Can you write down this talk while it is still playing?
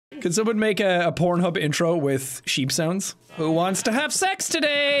Could someone make a Pornhub intro with sheep sounds? Who wants to have sex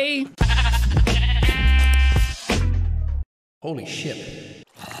today? Holy shit.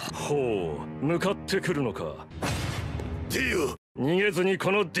 ほう、向かってくるのか。ディオ、逃げずに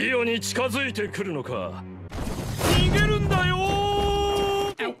このディオに近づいてくるのか。逃げるんだよ。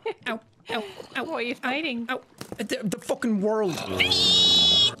Ow, ow, ow, ow. What are you fighting? Ow. The fucking world.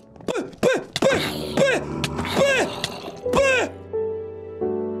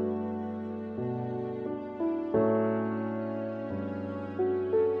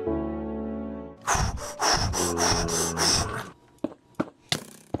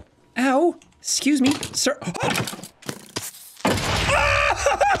 Ow! Excuse me, sir.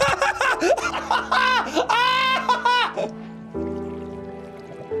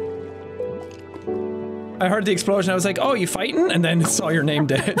 I heard the explosion. I was like, "Oh, you fighting?" And then saw your name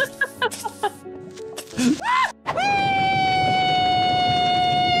dead.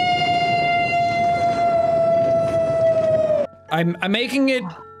 I'm making it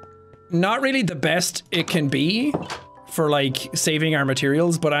not really the best it can be for like saving our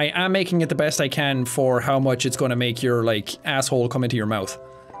materials, but I am making it the best I can for how much it's going to make your like asshole come into your mouth.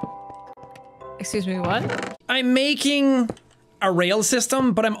 Excuse me, what? I'm making a rail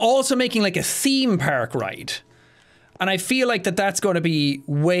system, but I'm also making like a theme park ride. And I feel like that's going to be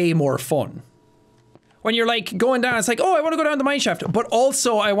way more fun. When you're like going down, it's like, oh, I want to go down the mine shaft, but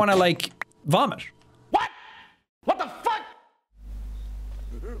also I want to like vomit. What? What the fuck?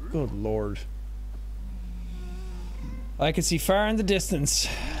 Good lord. I can see far in the distance,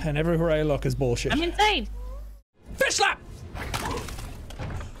 and everywhere I look is bullshit. I'm inside. Fish slap!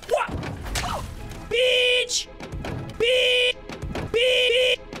 What? Bitch! Bitch!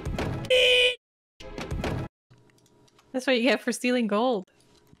 Bitch! Bitch! That's what you get for stealing gold.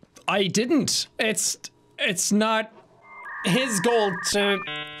 I didn't. It's not his gold to...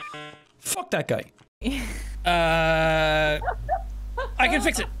 Fuck that guy. I can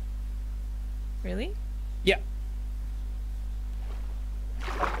fix it. Really? Yeah.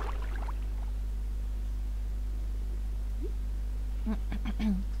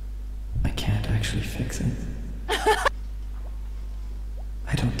 I can't actually fix it. I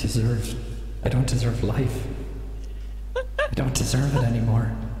don't deserve life. I don't deserve it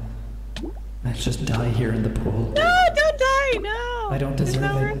anymore. Let's just die here in the pool. No, don't die, no! I don't deserve it's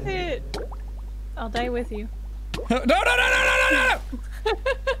not it. worth it. I'll die with you. No!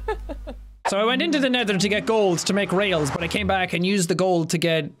 So I went into the nether to get gold to make rails, but I came back and used the gold to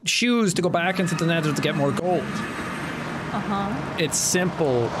get shoes to go back into the nether to get more gold. Uh-huh. It's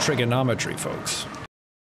simple trigonometry, folks.